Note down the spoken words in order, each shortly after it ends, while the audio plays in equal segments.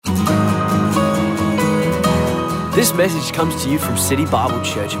This message comes to you from City Bible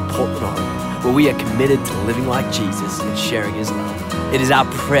Church in Portland, Oregon, where we are committed to living like Jesus and sharing His love. It is our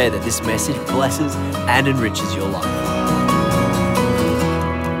prayer that this message blesses and enriches your life.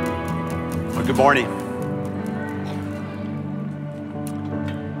 Well, good morning.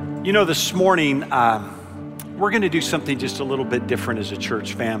 You know, this morning, we're going to do something just a little bit different as a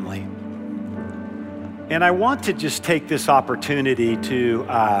church family. And I want to just take this opportunity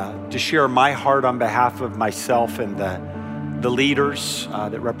to share my heart on behalf of myself and the leaders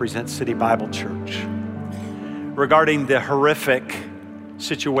that represent City Bible Church regarding the horrific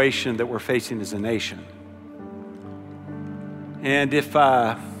situation that we're facing as a nation. And if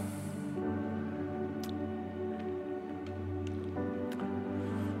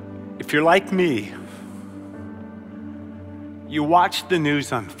you're like me, you watch the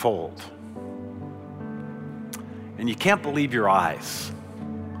news unfold and you can't believe your eyes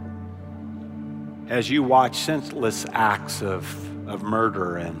as you watch senseless acts of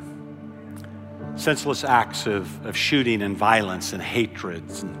murder and senseless acts of shooting and violence and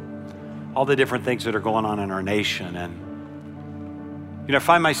hatreds and all the different things that are going on in our nation. And, you know, I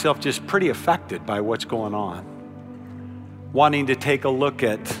find myself just pretty affected by what's going on, wanting to take a look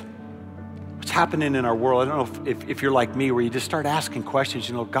at what's happening in our world. I don't know if you're like me, where you just start asking questions,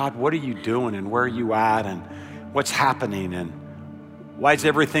 you know, God, what are you doing and where are you at and what's happening and why is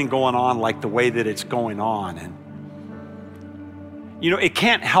everything going on like the way that it's going on? And, you know, it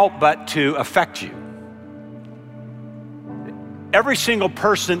can't help but to affect you. Every single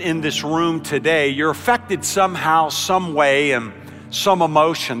person in this room today, you're affected somehow, some way, and some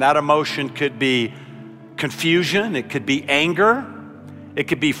emotion. That emotion could be confusion, it could be anger, it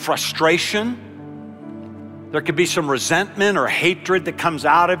could be frustration. There could be some resentment or hatred that comes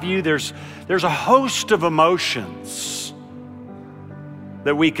out of you. There's a host of emotions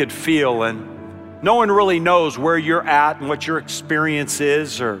that we could feel, and no one really knows where you're at and what your experience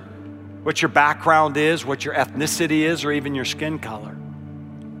is or what your background is, what your ethnicity is, or even your skin color.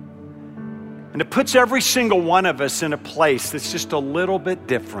 And it puts every single one of us in a place that's just a little bit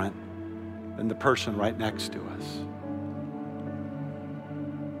different than the person right next to us.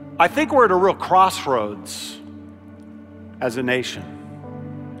 I think we're at a real crossroads as a nation.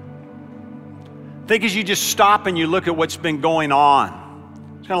 I think as you just stop and you look at what's been going on,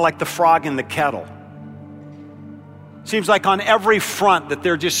 it's kind of like the frog in the kettle. Seems like on every front that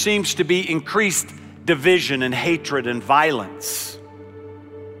there just seems to be increased division and hatred and violence.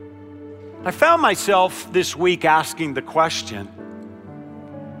 I found myself this week asking the question,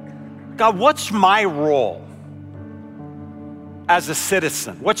 God, what's my role as a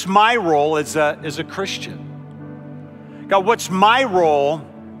citizen? What's my role as a Christian? God, what's my role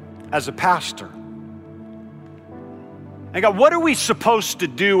as a pastor? And God, what are we supposed to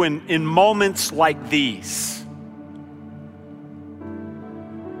do in moments like these?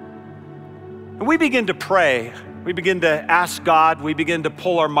 And we begin to pray. We begin to ask God. We begin to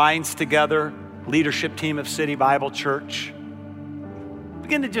pull our minds together, leadership team of City Bible Church.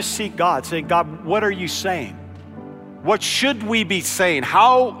 Begin to just seek God, saying, God, what are you saying? What should we be saying?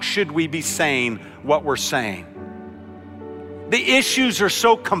 How should we be saying what we're saying? The issues are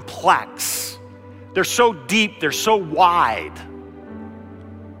so complex. They're so deep. They're so wide.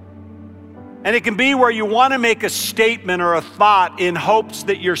 And it can be where you want to make a statement or a thought in hopes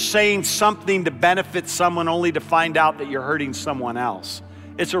that you're saying something to benefit someone only to find out that you're hurting someone else.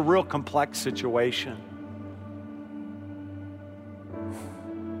 It's a real complex situation.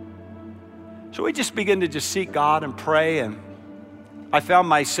 So we just begin to just seek God and pray, and I found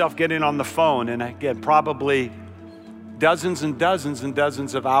myself getting on the phone, and again, probably dozens and dozens and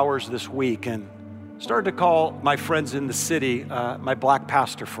dozens of hours this week, and started to call my friends in the city, my black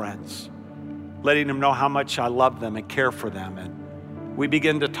pastor friends, letting them know how much I love them and care for them. And we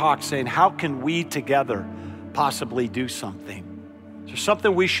begin to talk, saying, how can we together possibly do something? Is there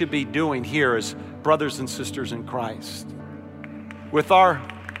something we should be doing here as brothers and sisters in Christ?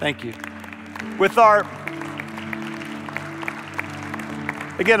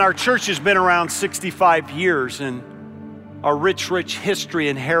 Again, our church has been around 65 years, and our rich history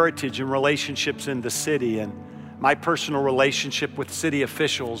and heritage and relationships in the city, and my personal relationship with city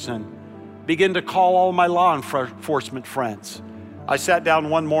officials, and begin to call all my law enforcement friends. I sat down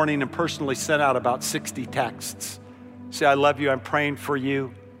one morning and personally sent out about 60 texts. Say, I love you, I'm praying for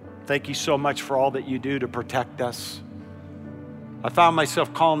you. Thank you so much for all that you do to protect us. I found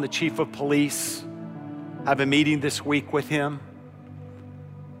myself calling the chief of police, have a meeting this week with him,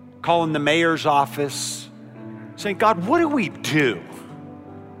 calling the mayor's office, saying, God, what do we do?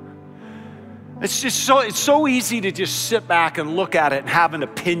 It's so easy to just sit back and look at it and have an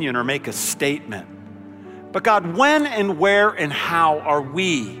opinion or make a statement. But God, when and where and how are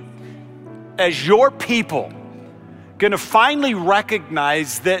we, as your people, going to finally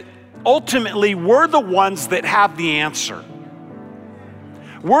recognize that ultimately we're the ones that have the answer?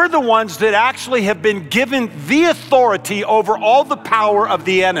 We're the ones that actually have been given the authority over all the power of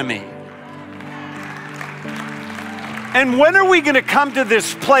the enemy. And when are we going to come to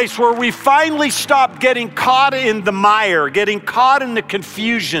this place where we finally stop getting caught in the mire, getting caught in the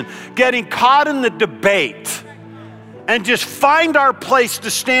confusion, getting caught in the debate, and just find our place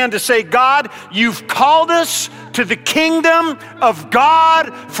to stand to say, God, you've called us to the kingdom of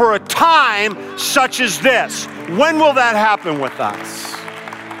God for a time such as this. When will that happen with us?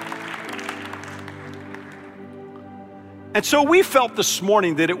 And so we felt this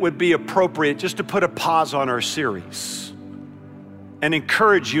morning that it would be appropriate just to put a pause on our series and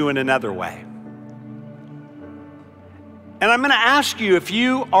encourage you in another way. And I'm going to ask you, if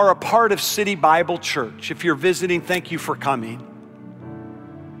you are a part of City Bible Church, if you're visiting, thank you for coming.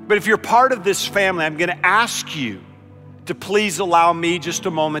 But if you're part of this family, I'm going to ask you to please allow me just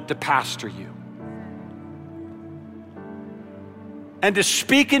a moment to pastor you. And to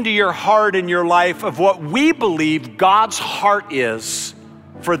speak into your heart and your life of what we believe God's heart is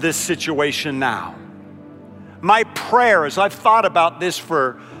for this situation now. My prayer, as I've thought about this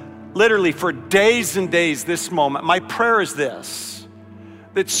for literally for days and days, this moment, my prayer is this: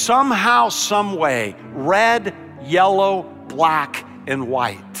 that somehow, some way, red, yellow, black, and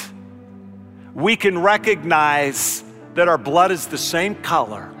white, we can recognize that our blood is the same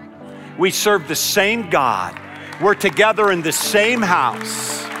color. We serve the same God. We're together in the same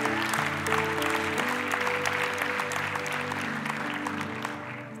house.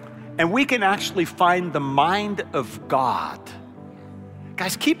 And we can actually find the mind of God.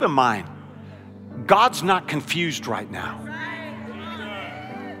 Guys, keep in mind, God's not confused right now.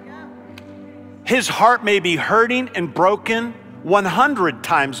 His heart may be hurting and broken 100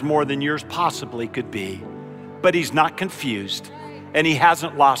 times more than yours possibly could be, but he's not confused and he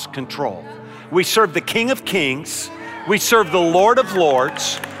hasn't lost control. We serve the King of Kings, we serve the Lord of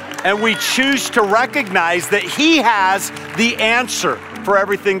Lords, and we choose to recognize that he has the answer for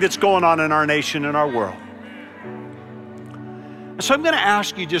everything that's going on in our nation and our world. So I'm going to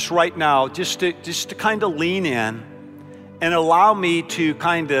ask you just right now, just to kind of lean in and allow me to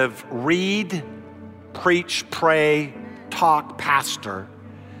kind of read, preach, pray, talk, pastor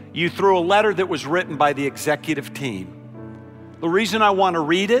you through a letter that was written by the executive team. The reason I want to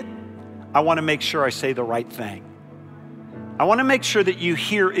read it, I want to make sure I say the right thing. I want to make sure that you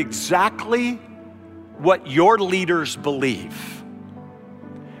hear exactly what your leaders believe.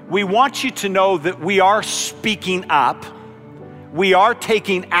 We want you to know that we are speaking up, we are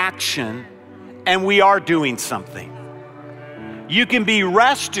taking action, and we are doing something. You can be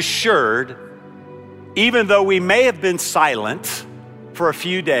rest assured, even though we may have been silent for a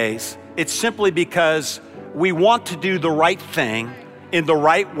few days, it's simply because we want to do the right thing in the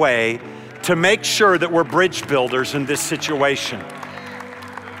right way to make sure that we're bridge builders in this situation.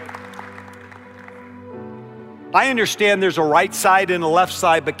 I understand there's a right side and a left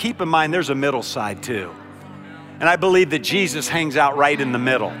side, but keep in mind there's a middle side too. And I believe that Jesus hangs out right in the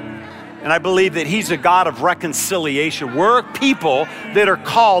middle. And I believe that he's a God of reconciliation. We're people that are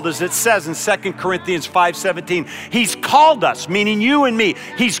called, as it says in 2 Corinthians 5:17. He's called us, meaning you and me.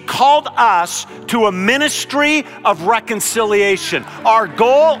 He's called us to a ministry of reconciliation. Our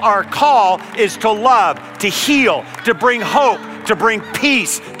goal, our call is to love, to heal, to bring hope, to bring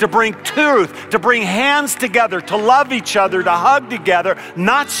peace, to bring truth, to bring hands together, to love each other, to hug together,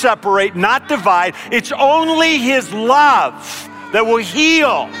 not separate, not divide. It's only his love that will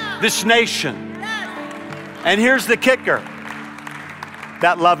heal this nation. And here's the kicker.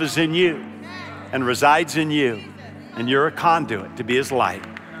 That love is in you and resides in you. And you're a conduit to be his light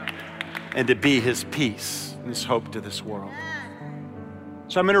and to be his peace and his hope to this world.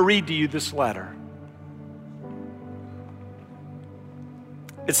 So I'm going to read to you this letter.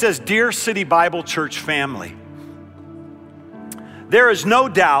 It says, "Dear City Bible Church family, there is no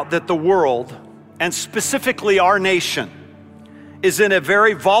doubt that the world, and specifically our nation, is in a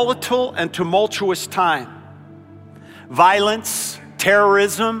very volatile and tumultuous time. Violence,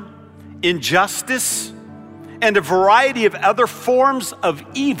 terrorism, injustice, and a variety of other forms of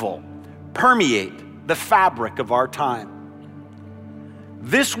evil permeate the fabric of our time.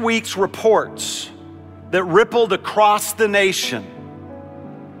 This week's reports that rippled across the nation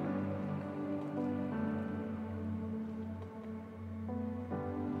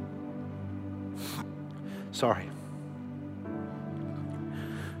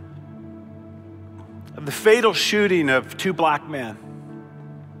of the fatal shooting of two black men,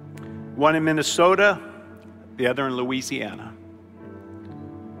 one in Minnesota, the other in Louisiana.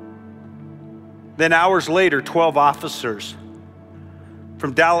 Then hours later, 12 officers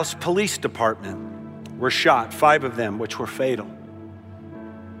from Dallas Police Department were shot, 5 of them which were fatal.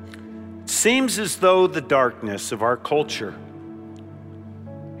 It seems as though the darkness of our culture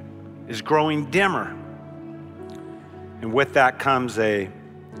is growing dimmer. And with that comes a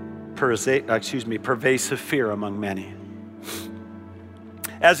pervasive fear among many.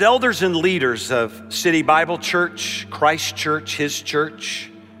 As elders and leaders of City Bible Church, Christ Church, His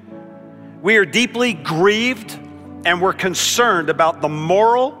church, we are deeply grieved and we're concerned about the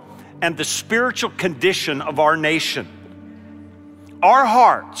moral and the spiritual condition of our nation. Our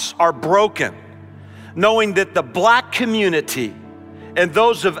hearts are broken knowing that the Black community and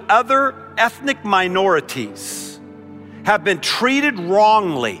those of other ethnic minorities have been treated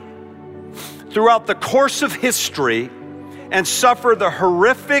wrongly throughout the course of history and suffer the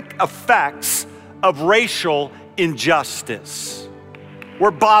horrific effects of racial injustice.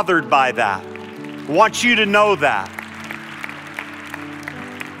 We're bothered by that. I want you to know that.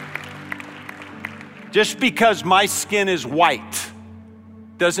 Just because my skin is white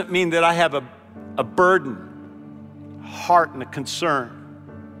doesn't mean that I have a burden, a heart, and a concern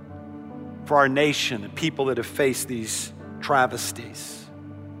for our nation and people that have faced these travesties.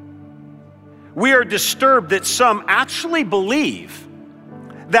 We are disturbed that some actually believe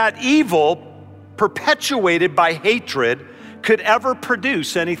that evil perpetuated by hatred could ever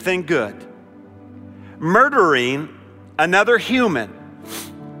produce anything good. Murdering another human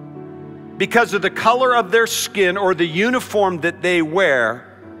because of the color of their skin or the uniform that they wear,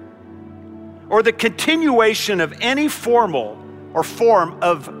 or the continuation of any formal or form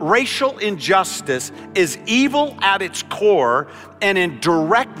of racial injustice, is evil at its core and in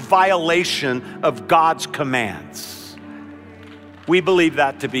direct violation of God's commands. We believe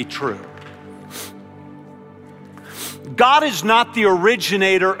that to be true. God is not the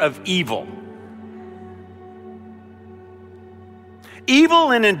originator of evil.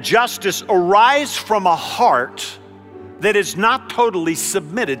 Evil and injustice arise from a heart that is not totally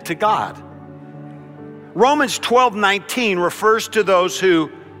submitted to God. Romans 12:19 refers to those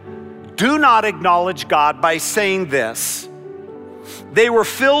who do not acknowledge God by saying this: they were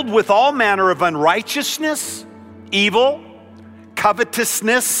filled with all manner of unrighteousness, evil,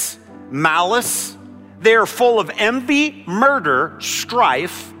 covetousness, malice. They are full of envy, murder,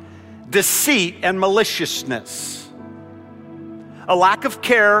 strife, deceit, and maliciousness. A lack of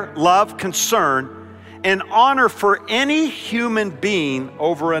care, love, concern, and honor for any human being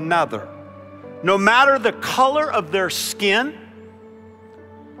over another, no matter the color of their skin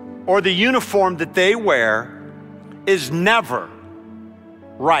or the uniform that they wear, is never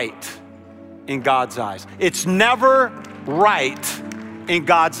right in God's eyes. It's never right in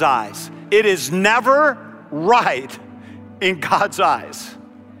God's eyes. It is never right in God's eyes.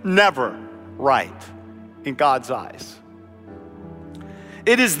 Never right in God's eyes.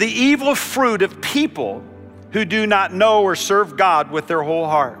 It is the evil fruit of people who do not know or serve God with their whole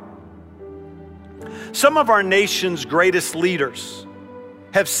heart. Some of our nation's greatest leaders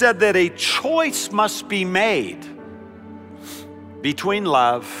have said that a choice must be made between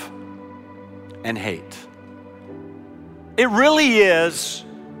love and hate. It really is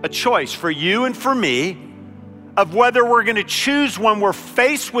a choice for you and for me of whether we're going to choose when we're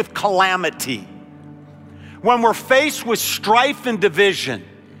faced with calamity, when we're faced with strife and division.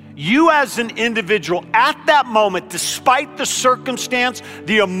 You as an individual at that moment, despite the circumstance,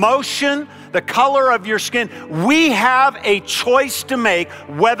 the emotion, the color of your skin, we have a choice to make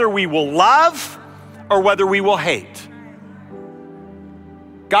whether we will love or whether we will hate.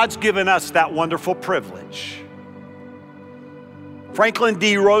 God's given us that wonderful privilege. Franklin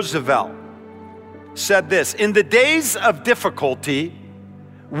D. Roosevelt said this: in the days of difficulty,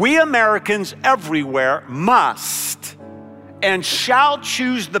 we Americans everywhere must and shall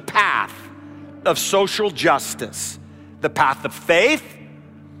choose the path of social justice, the path of faith,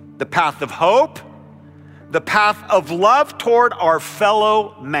 the path of hope, the path of love toward our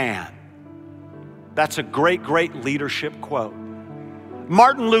fellow man. That's a great, great leadership quote.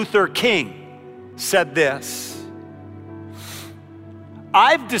 Martin Luther King said this: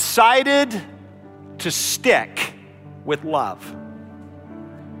 I've decided to stick with love.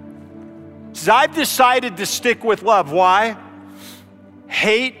 So I've decided to stick with love. Why?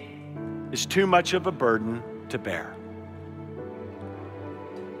 Hate is too much of a burden to bear.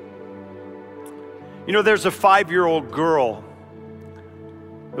 You know, there's a 5-year-old girl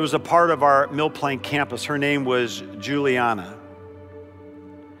that was a part of our Mill Plain campus. Her name was Juliana.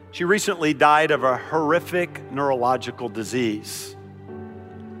 She recently died of a horrific neurological disease.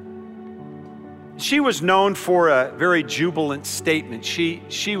 She was known for a very jubilant statement.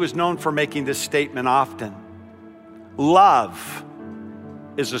 She was known for making this statement often. Love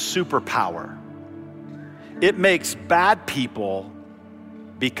is a superpower. It makes bad people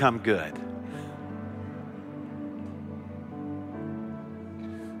become good.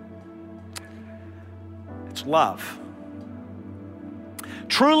 It's love.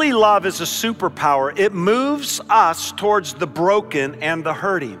 Truly, love is a superpower. It moves us towards the broken and the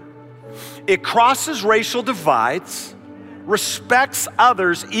hurting. It crosses racial divides, respects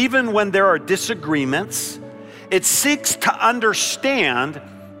others even when there are disagreements. It seeks to understand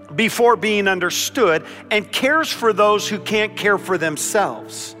before being understood and cares for those who can't care for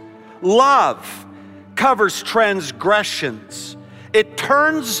themselves. Love covers transgressions. It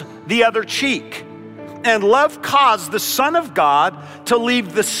turns the other cheek. And love caused the Son of God to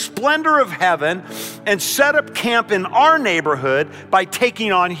leave the splendor of heaven and set up camp in our neighborhood by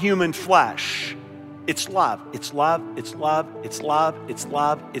taking on human flesh. It's love, it's love, it's love, it's love, it's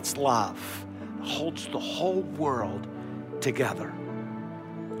love, it's love. It holds the whole world together.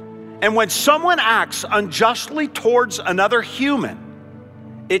 And when someone acts unjustly towards another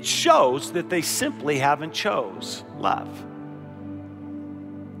human, it shows that they simply haven't chose love.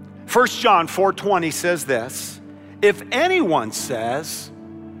 1 John 4:20 says this, if anyone says,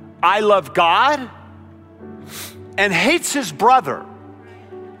 I love God and hates his brother,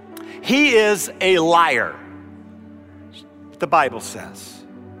 he is a liar. The Bible says,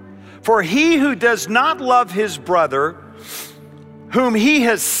 for he who does not love his brother, whom he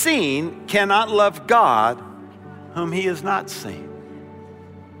has seen, cannot love God, whom he has not seen.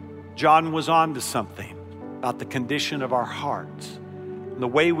 John was on to something about the condition of our hearts. The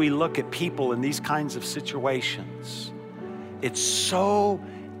way we look at people in these kinds of situations. It's so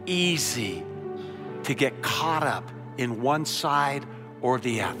easy to get caught up in one side or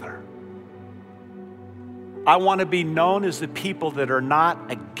the other. I want to be known as the people that are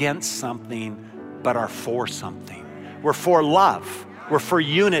not against something, but are for something. We're for love. We're for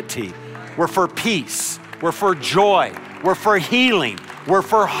unity. We're for peace. We're for joy. We're for healing. We're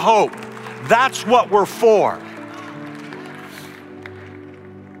for hope. That's what we're for.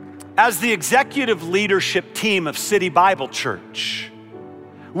 As the executive leadership team of City Bible Church,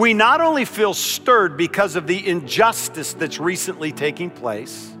 we not only feel stirred because of the injustice that's recently taking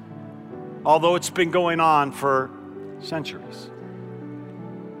place, although it's been going on for centuries.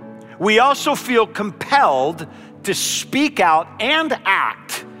 We also feel compelled to speak out and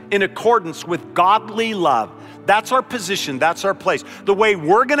act in accordance with godly love. That's our position, that's our place. The way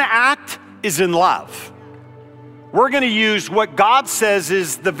we're gonna act is in love. We're going to use what God says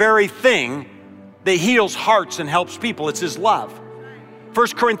is the very thing that heals hearts and helps people. It's his love. 1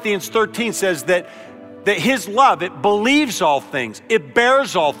 Corinthians 13 says that his love, it believes all things, it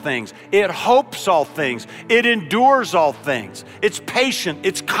bears all things, it hopes all things, it endures all things. It's patient,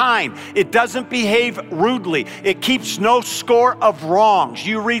 it's kind, it doesn't behave rudely, it keeps no score of wrongs.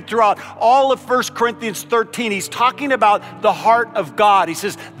 You read throughout all of 1 Corinthians 13, he's talking about the heart of God. He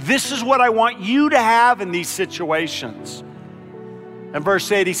says, this is what I want you to have in these situations. And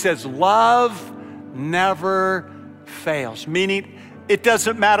verse 8, he says, love never fails, meaning it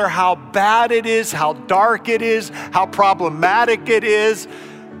doesn't matter how bad it is, how dark it is, how problematic it is.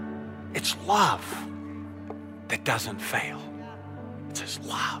 It's love that doesn't fail. It's his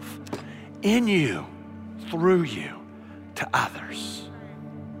love in you, through you, to others.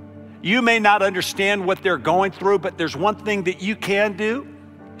 You may not understand what they're going through, but there's one thing that you can do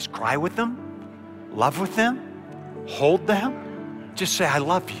is cry with them, love with them, hold them. Just say, I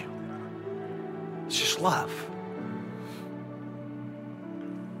love you. It's just love.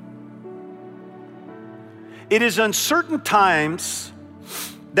 It is uncertain times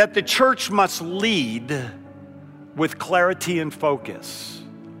that the church must lead with clarity and focus.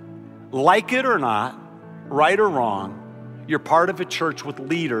 Like it or not, right or wrong, you're part of a church with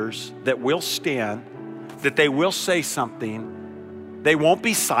leaders that will stand, that they will say something, they won't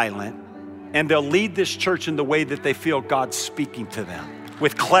be silent, and they'll lead this church in the way that they feel God's speaking to them,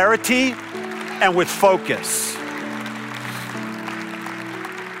 with clarity and with focus.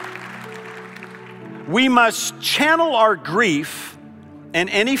 We must channel our grief and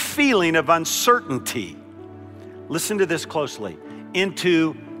any feeling of uncertainty, listen to this closely,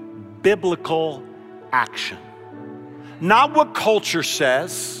 into biblical action. Not what culture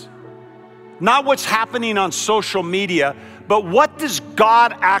says, not what's happening on social media, but what does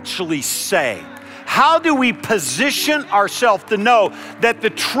God actually say? How do we position ourselves to know that the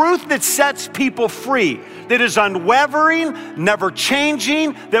truth that sets people free, that is unwavering, never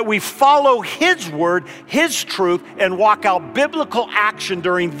changing, that we follow His word, His truth, and walk out biblical action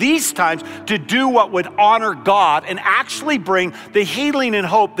during these times to do what would honor God and actually bring the healing and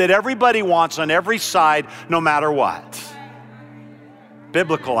hope that everybody wants on every side, no matter what?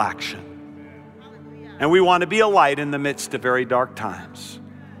 Biblical action. And we want to be a light in the midst of very dark times.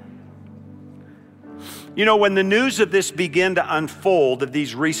 You know, when the news of this began to unfold, of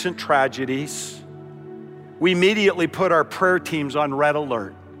these recent tragedies, we immediately put our prayer teams on red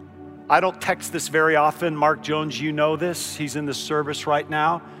alert. I don't text this very often. Mark Jones, you know this. He's in the service right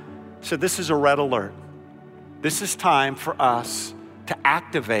now. So this is a red alert. This is time for us to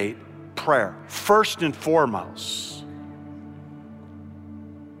activate prayer, first and foremost.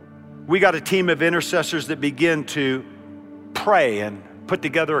 We got a team of intercessors that begin to pray and put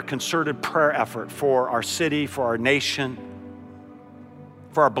together a concerted prayer effort for our city, for our nation,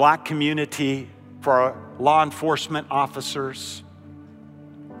 for our Black community, for our law enforcement officers.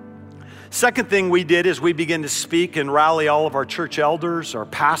 Second thing we did is we began to speak and rally all of our church elders, our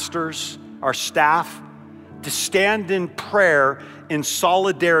pastors, our staff, to stand in prayer in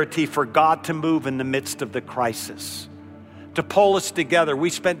solidarity for God to move in the midst of the crisis, to pull us together. We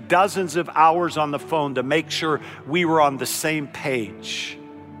spent dozens of hours on the phone to make sure we were on the same page.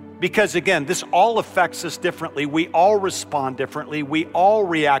 Because again, this all affects us differently. We all respond differently. We all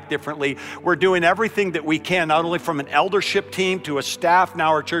react differently. We're doing everything that we can, not only from an eldership team to a staff,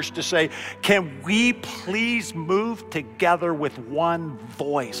 now our church, to say, can we please move together with one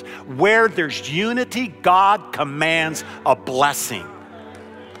voice? Where there's unity, God commands a blessing.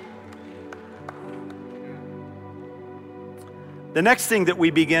 The next thing that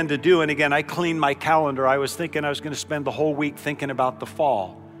we began to do, and again, I cleaned my calendar. I was thinking I was going to spend the whole week thinking about the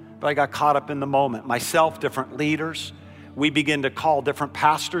fall, but I got caught up in the moment. Myself, different leaders, we begin to call different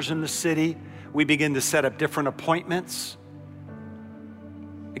pastors in the city. We begin to set up different appointments.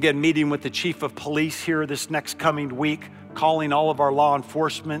 Again, meeting with the chief of police here this next coming week, calling all of our law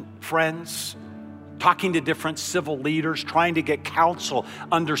enforcement friends, talking to different civil leaders, trying to get counsel,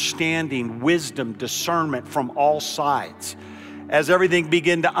 understanding, wisdom, discernment from all sides. As everything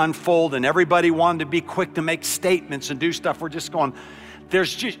began to unfold and everybody wanted to be quick to make statements and do stuff, we're just going,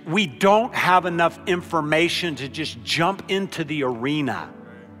 we don't have enough information to just jump into the arena.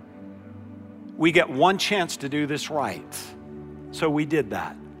 We get one chance to do this right. So we did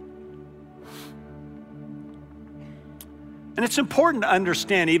that. And it's important to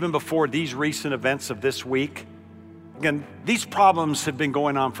understand, even before these recent events of this week, again, these problems have been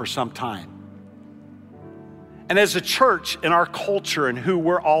going on for some time. And as a church in our culture and who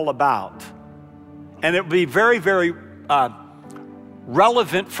we're all about, and it would be very, very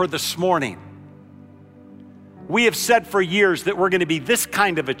relevant for this morning, we have said for years that we're going to be this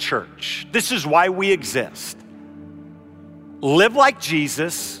kind of a church. This is why we exist. Live like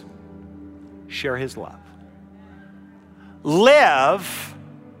Jesus, share His love. Live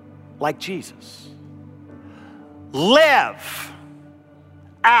like Jesus. Live,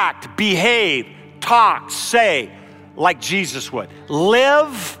 act, behave, talk, say like Jesus would.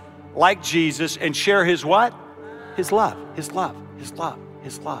 Live like Jesus and share His what? His love, His love, His love,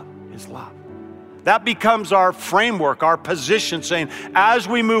 His love, His love. That becomes our framework, our position, saying as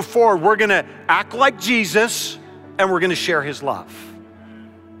we move forward, we're going to act like Jesus and we're going to share His love.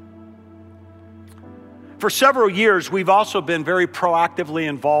 For several years, we've also been very proactively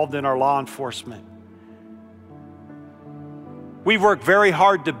involved in our law enforcement. We've worked very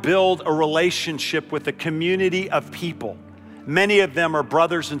hard to build a relationship with a community of people. Many of them are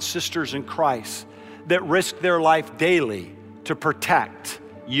brothers and sisters in Christ that risk their life daily to protect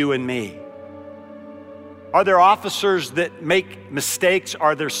you and me. Are there officers that make mistakes?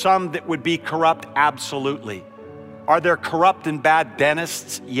 Are there some that would be corrupt? Absolutely. Are there corrupt and bad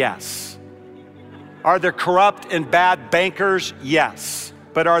dentists? Yes. Are there corrupt and bad bankers? Yes.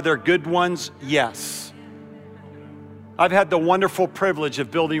 But are there good ones? Yes. I've had the wonderful privilege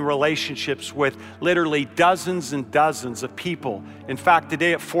of building relationships with literally dozens and dozens of people. In fact,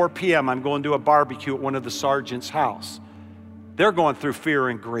 today at 4 p.m., I'm going to a barbecue at one of the sergeant's house. They're going through fear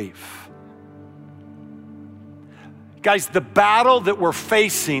and grief. Guys, the battle that we're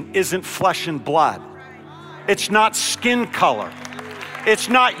facing isn't flesh and blood. It's not skin color. It's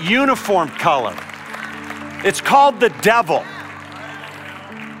not uniform color. It's called the devil.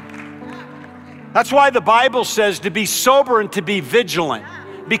 That's why the Bible says to be sober and to be vigilant,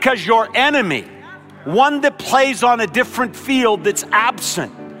 because your enemy, one that plays on a different field that's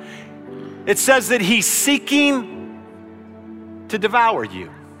absent, it says that he's seeking to devour you.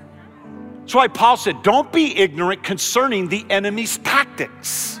 That's why Paul said, don't be ignorant concerning the enemy's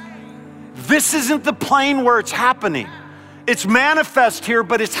tactics. This isn't the plane where it's happening. It's manifest here,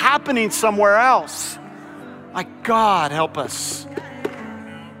 but it's happening somewhere else. My God, help us.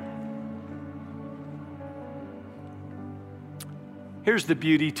 Here's the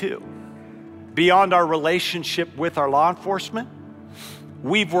beauty too. Beyond our relationship with our law enforcement,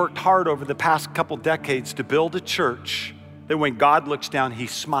 we've worked hard over the past couple decades to build a church that when God looks down, he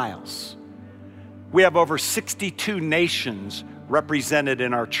smiles. We have over 62 nations represented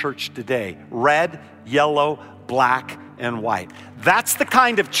in our church today. Red, yellow, black, and white. That's the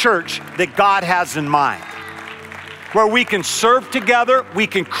kind of church that God has in mind. Where we can serve together, we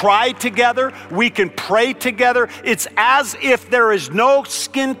can cry together, we can pray together. It's as if there is no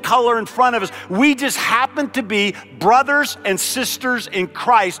skin color in front of us. We just happen to be brothers and sisters in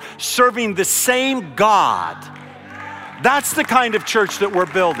Christ serving the same God. That's the kind of church that we're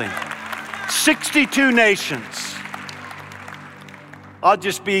building. 62 nations. I'll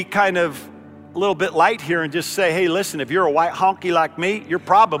just be kind of a little bit light here and just say, hey, listen, if you're a white honky like me, you're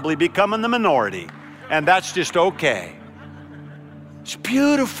probably becoming the minority. And that's just okay. It's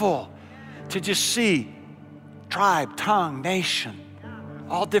beautiful to just see tribe, tongue, nation,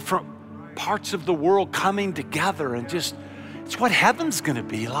 all different parts of the world coming together and just, it's what heaven's gonna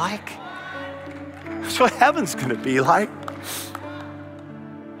be like. It's what heaven's gonna be like.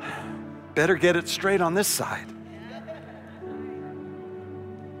 Better get it straight on this side.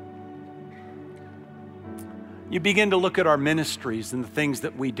 You begin to look at our ministries and the things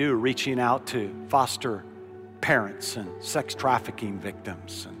that we do, reaching out to foster parents and sex trafficking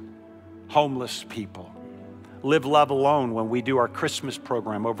victims and homeless people. Live, Love Alone, when we do our Christmas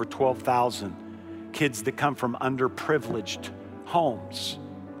program, over 12,000 kids that come from underprivileged homes.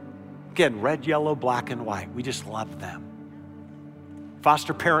 Again, red, yellow, black, and white. We just love them.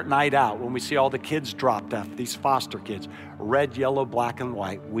 Foster Parent Night Out, when we see all the kids dropped off, these foster kids, red, yellow, black, and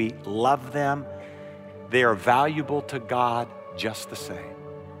white. We love them. They are valuable to God just the same.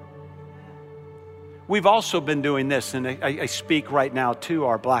 We've also been doing this, and I speak right now to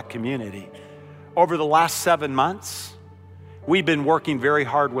our black community. Over the last 7 months, we've been working very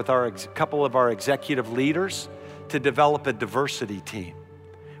hard with a couple of our executive leaders to develop a diversity team.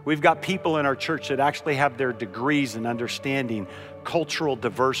 We've got people in our church that actually have their degrees in understanding cultural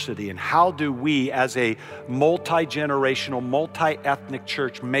diversity and how do we as a multi-generational, multi-ethnic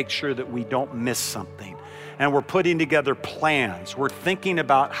church make sure that we don't miss something. And we're putting together plans. We're thinking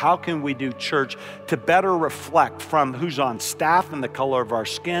about how can we do church to better reflect from who's on staff and the color of our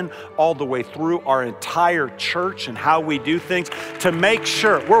skin all the way through our entire church and how we do things to make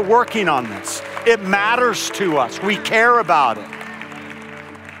sure we're working on this. It matters to us. We care about it.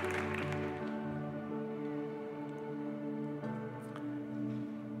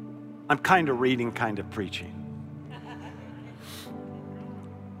 I'm kind of reading, kind of preaching.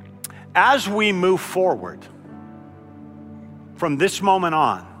 As we move forward from this moment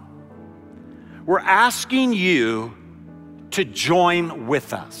on, we're asking you to join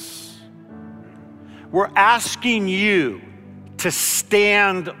with us. We're asking you to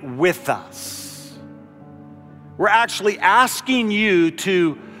stand with us. We're actually asking you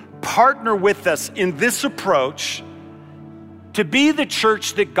to partner with us in this approach to be the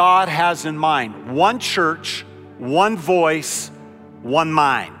church that God has in mind. One church, one voice, one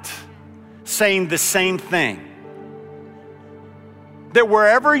mind, saying the same thing. That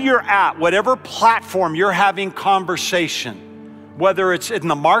wherever you're at, whatever platform you're having conversation, whether it's in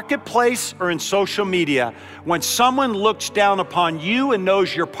the marketplace or in social media, when someone looks down upon you and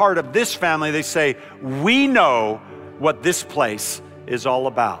knows you're part of this family, they say, we know what this place is all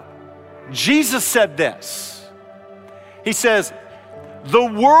about. Jesus said this. He says, the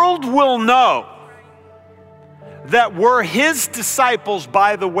world will know that we're his disciples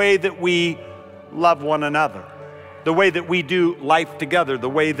by the way that we love one another, the way that we do life together,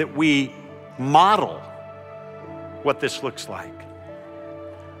 the way that we model what this looks like.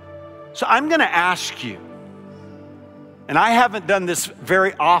 So I'm going to ask you, and I haven't done this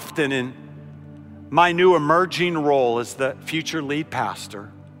very often in my new emerging role as the future lead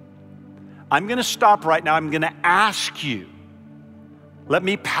pastor. I'm going to stop right now. I'm going to ask you, let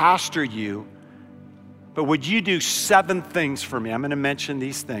me pastor you, but would you do 7 things for me? I'm going to mention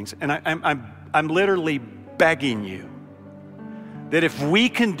these things. And I'm literally begging you that if we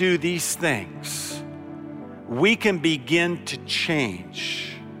can do these things, we can begin to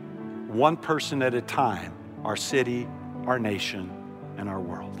change one person at a time, our city, our nation, and our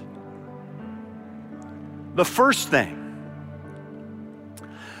world. The first thing,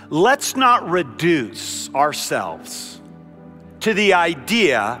 let's not reduce ourselves to the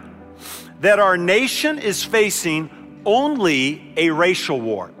idea that our nation is facing only a racial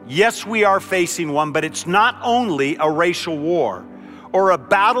war. Yes, we are facing one, but it's not only a racial war or a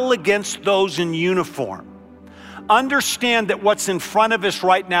battle against those in uniform. Understand that what's in front of us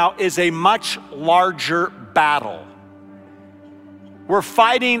right now is a much larger battle. We're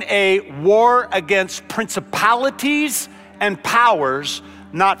fighting a war against principalities and powers,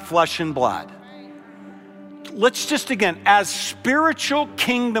 not flesh and blood. Let's just again, as spiritual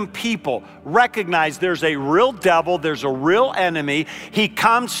kingdom people, recognize there's a real devil, there's a real enemy. He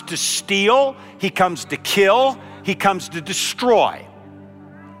comes to steal, he comes to kill, he comes to destroy.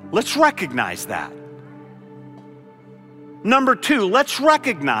 Let's recognize that. Number two, let's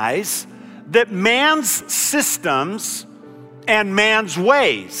recognize that man's systems and man's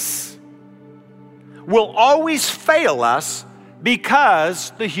ways will always fail us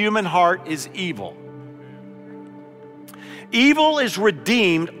because the human heart is evil. Evil is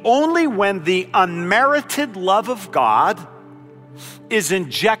redeemed only when the unmerited love of God is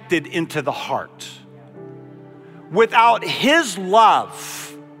injected into the heart. Without His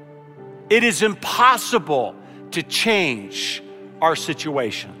love, it is impossible to change our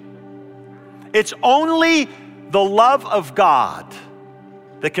situation. It's only the love of God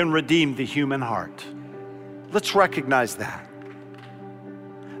that can redeem the human heart. Let's recognize that.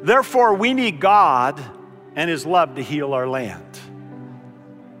 Therefore, we need God and His love to heal our land.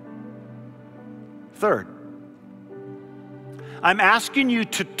 Third, I'm asking you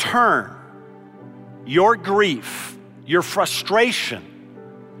to turn your grief, your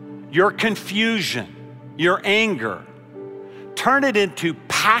frustration, your confusion, your anger, turn it into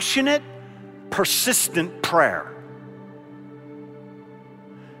passionate, persistent prayer.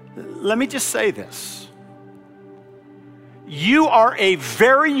 Let me just say this. You are a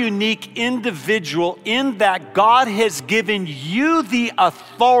very unique individual in that God has given you the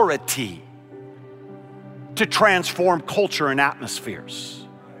authority to transform culture and atmospheres.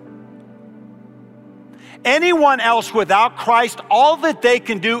 Anyone else without Christ, all that they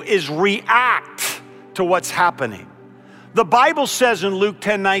can do is react to what's happening. The Bible says in Luke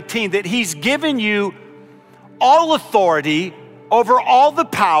 10:19 that He's given you all authority over all the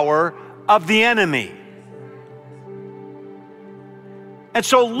power of the enemy. And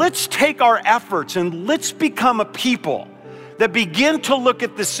so let's take our efforts and let's become a people that begin to look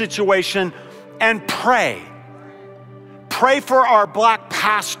at this situation and pray. Pray for our black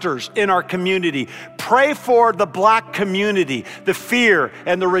pastors in our community. Pray for the black community, the fear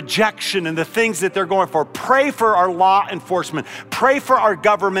and the rejection and the things that they're going for. Pray for our law enforcement. Pray for our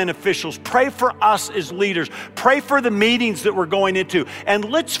government officials. Pray for us as leaders. Pray for the meetings that we're going into. And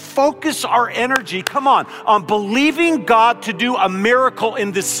let's focus our energy, on believing God to do a miracle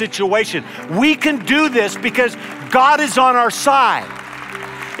in this situation. We can do this because God is on our side.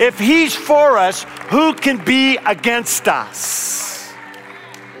 If He's for us, who can be against us?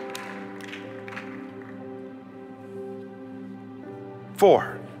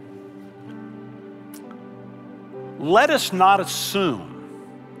 Four, let us not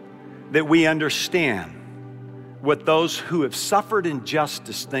assume that we understand what those who have suffered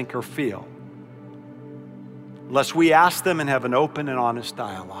injustice think or feel, unless we ask them and have an open and honest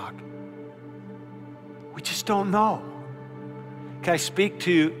dialogue. We just don't know. Can I speak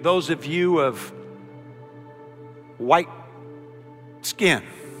to those of you of white skin?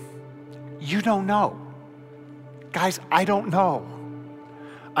 You don't know. Guys, I don't know.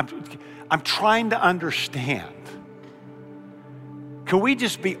 I'm trying to understand. Can we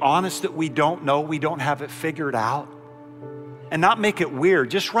just be honest that we don't know, we don't have it figured out? And not make it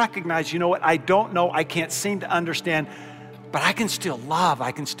weird. Just recognize, you know what, I don't know, I can't seem to understand, but I can still love,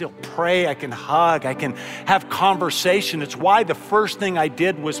 I can still pray, I can hug, I can have conversation. It's why the first thing I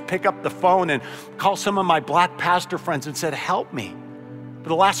did was pick up the phone and call some of my black pastor friends and said, help me. For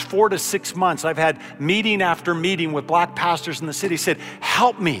the last 4 to 6 months, I've had meeting after meeting with black pastors in the city, said,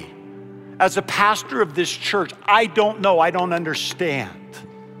 help me. As a pastor of this church, I don't know, I don't understand.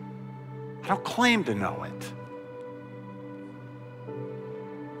 I don't claim to know it.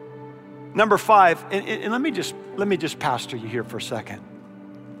 Number 5, and let me just pastor you here for a second.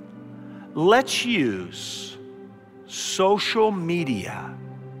 Let's use social media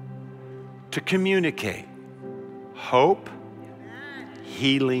to communicate hope,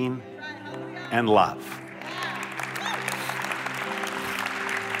 healing, and love.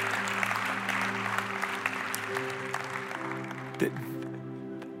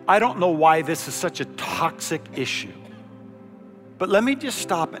 I don't know why this is such a toxic issue. But let me just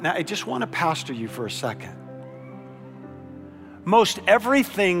stop it. Now, I just want to pastor you for a second. Most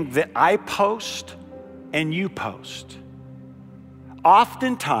everything that I post and you post,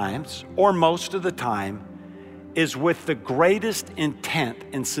 oftentimes, or most of the time, is with the greatest intent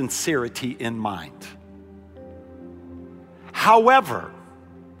and sincerity in mind. However,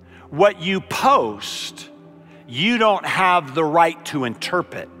 what you post, you don't have the right to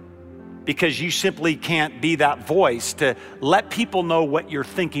interpret, because you simply can't be that voice to let people know what you're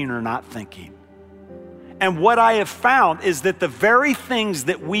thinking or not thinking. And what I have found is that the very things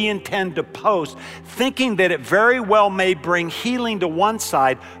that we intend to post, thinking that it very well may bring healing to one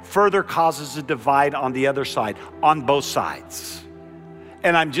side, further causes a divide on the other side, on both sides.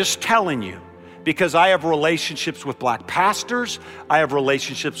 And I'm just telling you, because I have relationships with black pastors, I have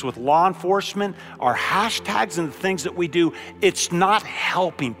relationships with law enforcement, our hashtags and the things that we do, it's not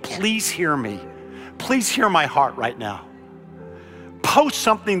helping. Please hear me. Please hear my heart right now. Post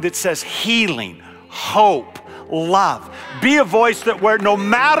something that says healing, hope, love. Be a voice that where no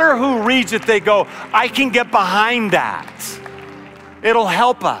matter who reads it, they go, I can get behind that. It'll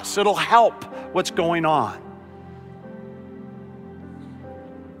help us. It'll help what's going on.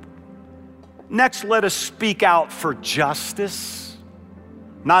 Next, let us speak out for justice,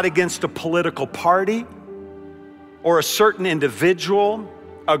 not against a political party or a certain individual,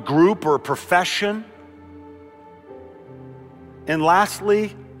 a group or a profession. And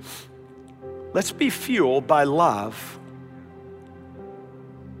lastly, let's be fueled by love.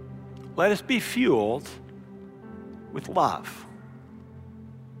 Let us be fueled with love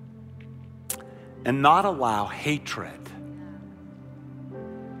and not allow hatred,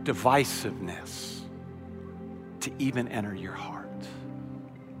 divisiveness to even enter your heart.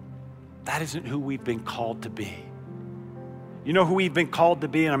 That isn't who we've been called to be. You know who we've been called to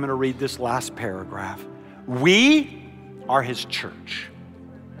be? And I'm going to read this last paragraph. We are His church.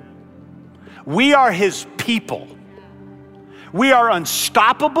 We are His people. We are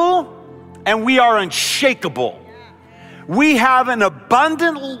unstoppable and we are unshakable. We have an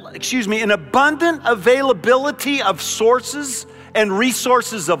abundant availability of sources and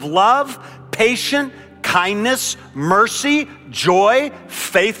resources of love, patience, kindness, mercy, joy,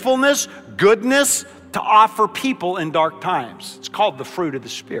 faithfulness, goodness to offer people in dark times. It's called the fruit of the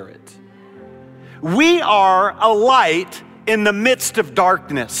Spirit. We are a light in the midst of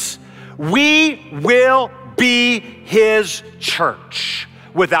darkness. We will be His church,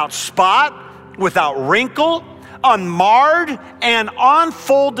 without spot, without wrinkle, unmarred, and on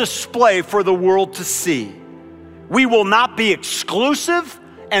full display for the world to see. We will not be exclusive,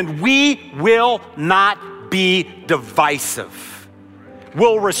 and we will not be divisive.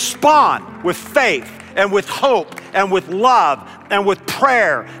 We'll respond with faith and with hope and with love and with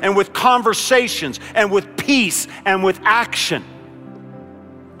prayer and with conversations and with peace and with action.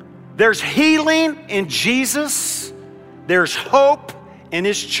 There's healing in Jesus, there's hope in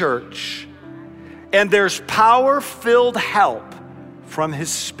His church, and there's power-filled help from His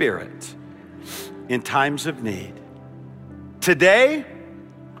Spirit in times of need. Today,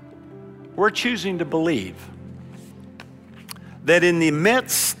 we're choosing to believe that in the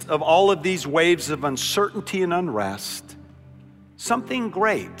midst of all of these waves of uncertainty and unrest, something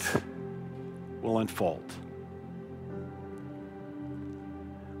great will unfold.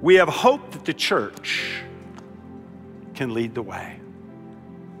 We have hope that the church can lead the way.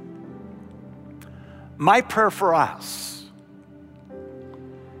 My prayer for us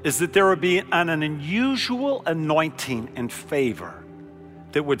is that there would be an unusual anointing and favor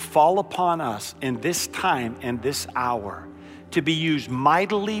that would fall upon us in this time and this hour to be used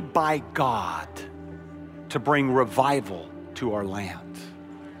mightily by God to bring revival to our land.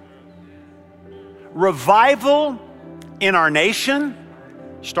 Revival in our nation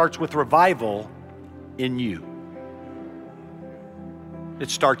starts with revival in you.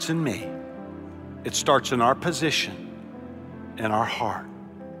 It starts in me. It starts in our position, in our heart,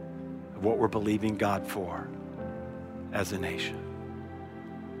 of what we're believing God for as a nation.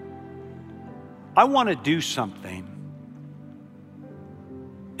 I want to do something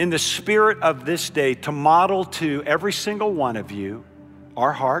in the spirit of this day to model to every single one of you,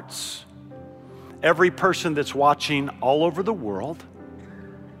 our hearts, every person that's watching all over the world,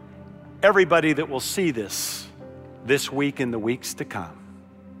 everybody that will see this week and the weeks to come.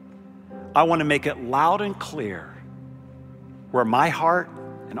 I want to make it loud and clear where my heart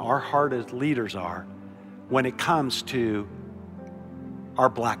and our heart as leaders are when it comes to our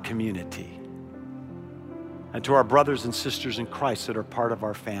Black community and to our brothers and sisters in Christ that are part of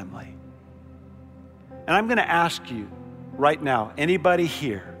our family. And I'm going to ask you right now, anybody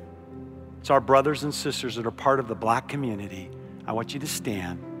here, it's our brothers and sisters that are part of the Black community, I want you to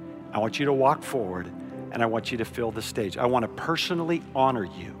stand, I want you to walk forward, and I want you to fill the stage. I want to personally honor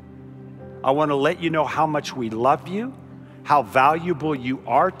you. I want to let you know how much we love you, how valuable you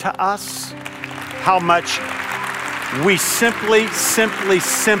are to us, how much we simply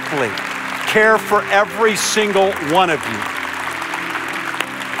care for every single one of you.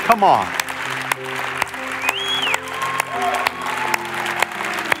 Come on.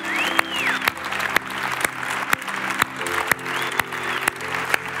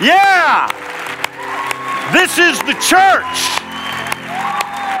 Yeah! This is the church.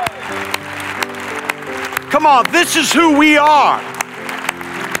 Come on, this is who we are.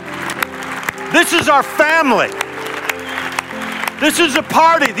 This is our family. This is a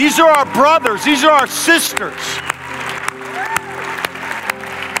party. These are our brothers. These are our sisters.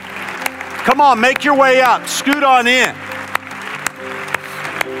 Come on, make your way up. Scoot on in.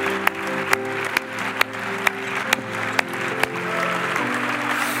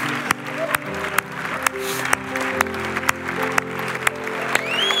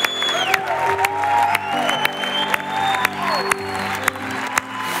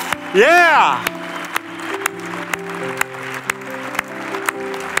 Yeah.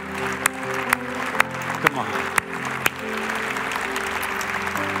 Come on.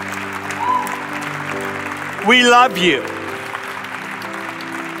 We love you.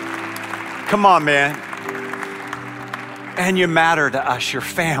 Come on, man. And you matter to us. You're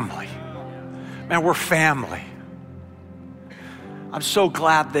family. Man, we're family. I'm so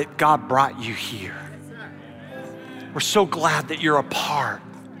glad that God brought you here. We're so glad that you're a part.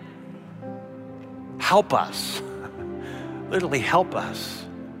 Help us. Literally help us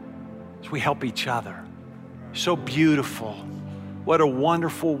as we help each other. So beautiful. What a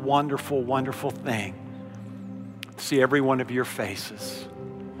wonderful, wonderful, wonderful thing to see every one of your faces.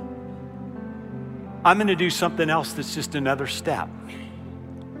 I'm going to do something else that's just another step.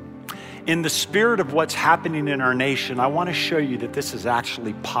 In the spirit of what's happening in our nation, I want to show you that this is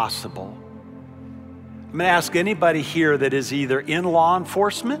actually possible. I'm going to ask anybody here that is either in law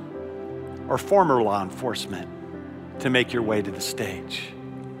enforcement or former law enforcement to make your way to the stage.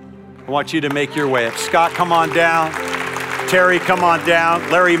 I want you to make your way up. Scott, come on down. Terry, come on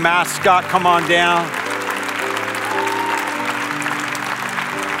down. Larry Mascott, come on down.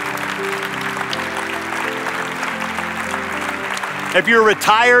 If you're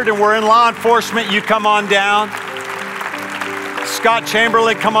retired and we're in law enforcement, you come on down. Scott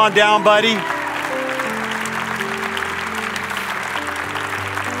Chamberlain, come on down, buddy.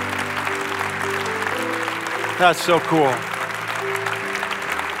 That's so cool.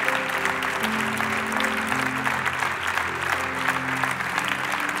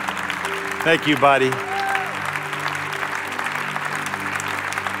 Thank you, buddy.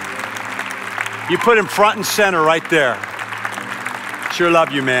 You put him front and center right there. Sure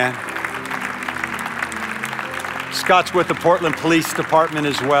love you, man. Scott's with the Portland Police Department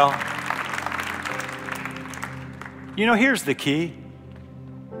as well. You know, here's the key.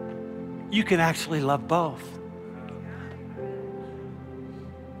 You can actually love both.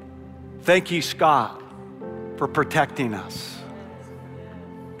 Thank you, Scott, for protecting us.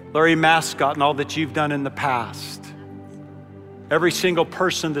 Larry Mascott and all that you've done in the past. Every single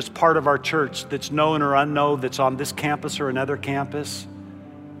person that's part of our church, that's known or unknown, that's on this campus or another campus,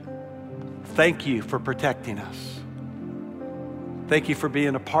 thank you for protecting us. Thank you for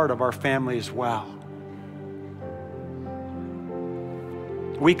being a part of our family as well.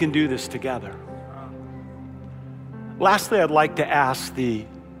 We can do this together. Lastly, I'd like to ask the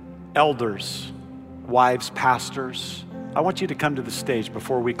elders, wives, pastors, I want you to come to the stage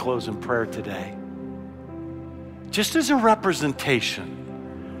before we close in prayer today. Just as a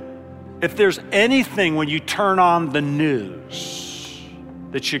representation, if there's anything when you turn on the news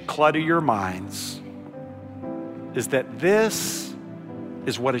that should clutter your minds, is that this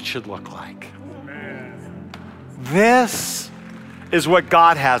is what it should look like. This is what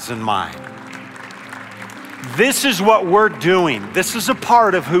God has in mind. This is what we're doing. This is a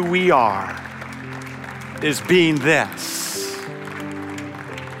part of who we are, is being this.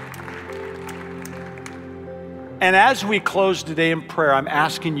 And as we close today in prayer, I'm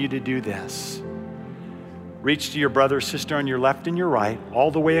asking you to do this. Reach to your brother or sister on your left and your right,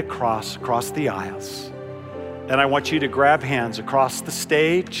 all the way across the aisles. And I want you to grab hands across the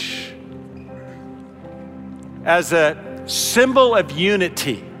stage as a symbol of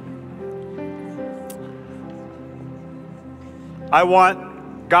unity. I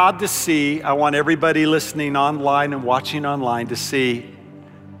want God to see, I want everybody listening online and watching online to see,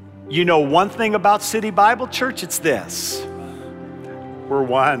 you know one thing about City Bible Church, it's this. We're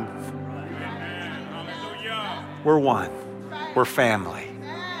one. We're one. We're family.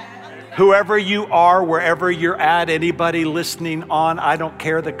 Whoever you are, wherever you're at, anybody listening on, I don't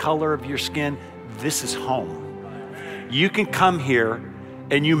care the color of your skin, this is home. you can come here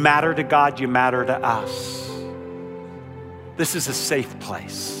and you matter to God, you matter to us. This is a safe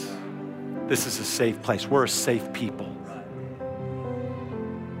place. This is a safe place. We're a safe people.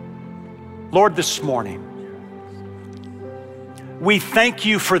 Lord, this morning, we thank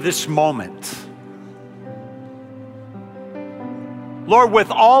you for this moment. Lord,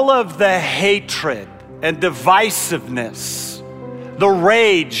 with all of the hatred and divisiveness, the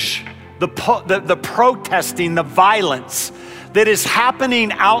rage, the protesting, the violence that is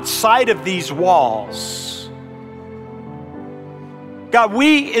happening outside of these walls, God,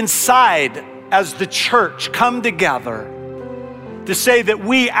 we inside as the church come together to say that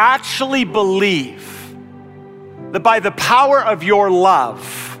we actually believe that by the power of your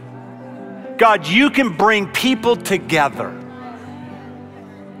love, God, you can bring people together.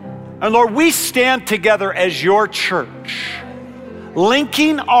 And Lord, we stand together as your church,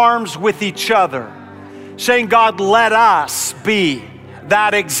 linking arms with each other, saying, God, let us be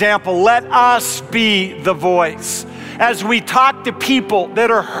that example. Let us be the voice. As we talk to people that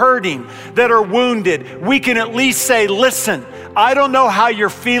are hurting, that are wounded, we can at least say, listen, I don't know how you're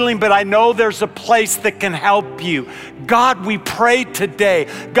feeling, but I know there's a place that can help you. God, we pray today,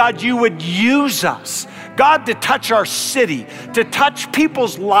 God, you would use us, God, to touch our city, to touch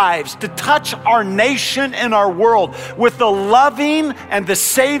people's lives, to touch our nation and our world with the loving and the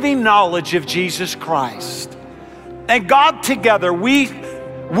saving knowledge of Jesus Christ. And God, together, we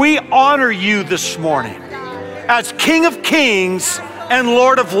honor you this morning as King of Kings and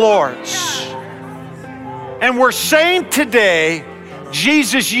Lord of Lords. And we're saying today,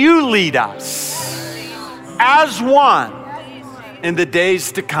 Jesus, you lead us as one in the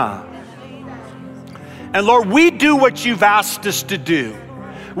days to come. And Lord, we do what you've asked us to do.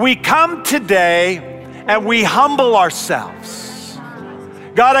 We come today and we humble ourselves.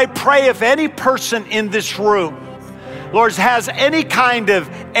 God, I pray if any person in this room, Lord, has any kind of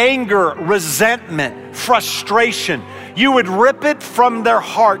anger, resentment, frustration, you would rip it from their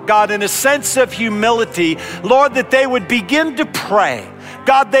heart, God, in a sense of humility, Lord, that they would begin to pray.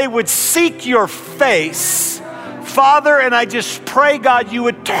 God, they would seek your face, Father, and I just pray, God, you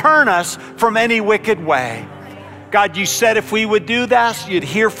would turn us from any wicked way. God, you said if we would do that, you'd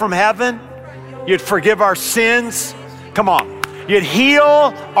hear from heaven, you'd forgive our sins. Come on, you'd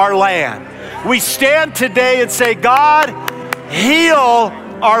heal our land. We stand today and say, God, heal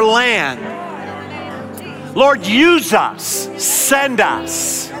our land. Lord, use us, send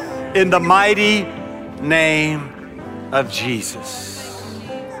us in the mighty name of Jesus.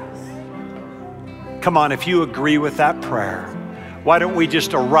 Come on, if you agree with that prayer, why don't we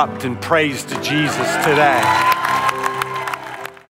just erupt in praise to Jesus today?